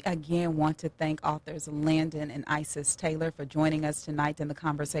hour. We again want to thank authors Landon and Isis Taylor for joining us tonight in the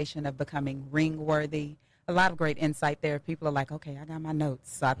conversation of becoming ring-worthy. A lot of great insight there. People are like, okay, I got my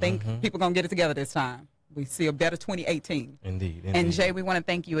notes. So I think people are going to get it together this time. We see a better 2018. Indeed. And Jay, we want to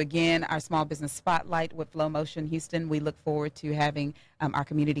thank you again. Our Small Business Spotlight with Flow Motion Houston. We look forward to having our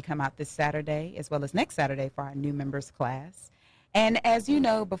community come out this Saturday as well as next Saturday for our new members class. And as you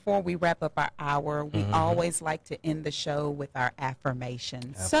know, before we wrap up our hour, we always like to end the show with our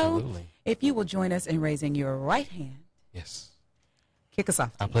affirmations. Absolutely. So if you will join us in raising your right hand. Yes. Kick us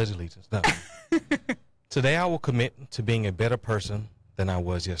off. I pledge allegiance. No. Today I will commit to being a better person than I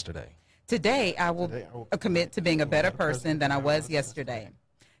was yesterday. Today I will commit to being a better person than I was yesterday.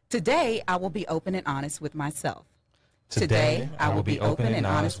 Today I will be open and honest with myself. Today I will be open and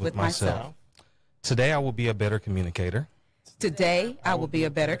honest with myself. Today I will be a better communicator. Today I will be a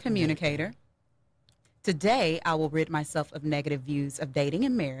better communicator. Today I will rid myself of negative views of dating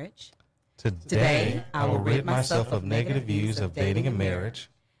and marriage. Today I will rid myself of negative views of dating and marriage.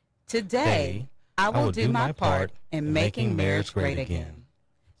 Today I will do my part in making marriage great again.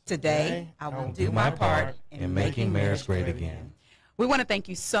 Today I will do my part in making marriage great again. We want to thank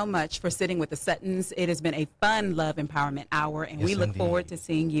you so much for sitting with the Suttons. It has been a fun Love Empowerment Hour, and we look forward to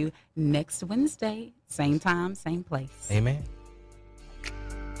seeing you next Wednesday, same time, same place. Amen.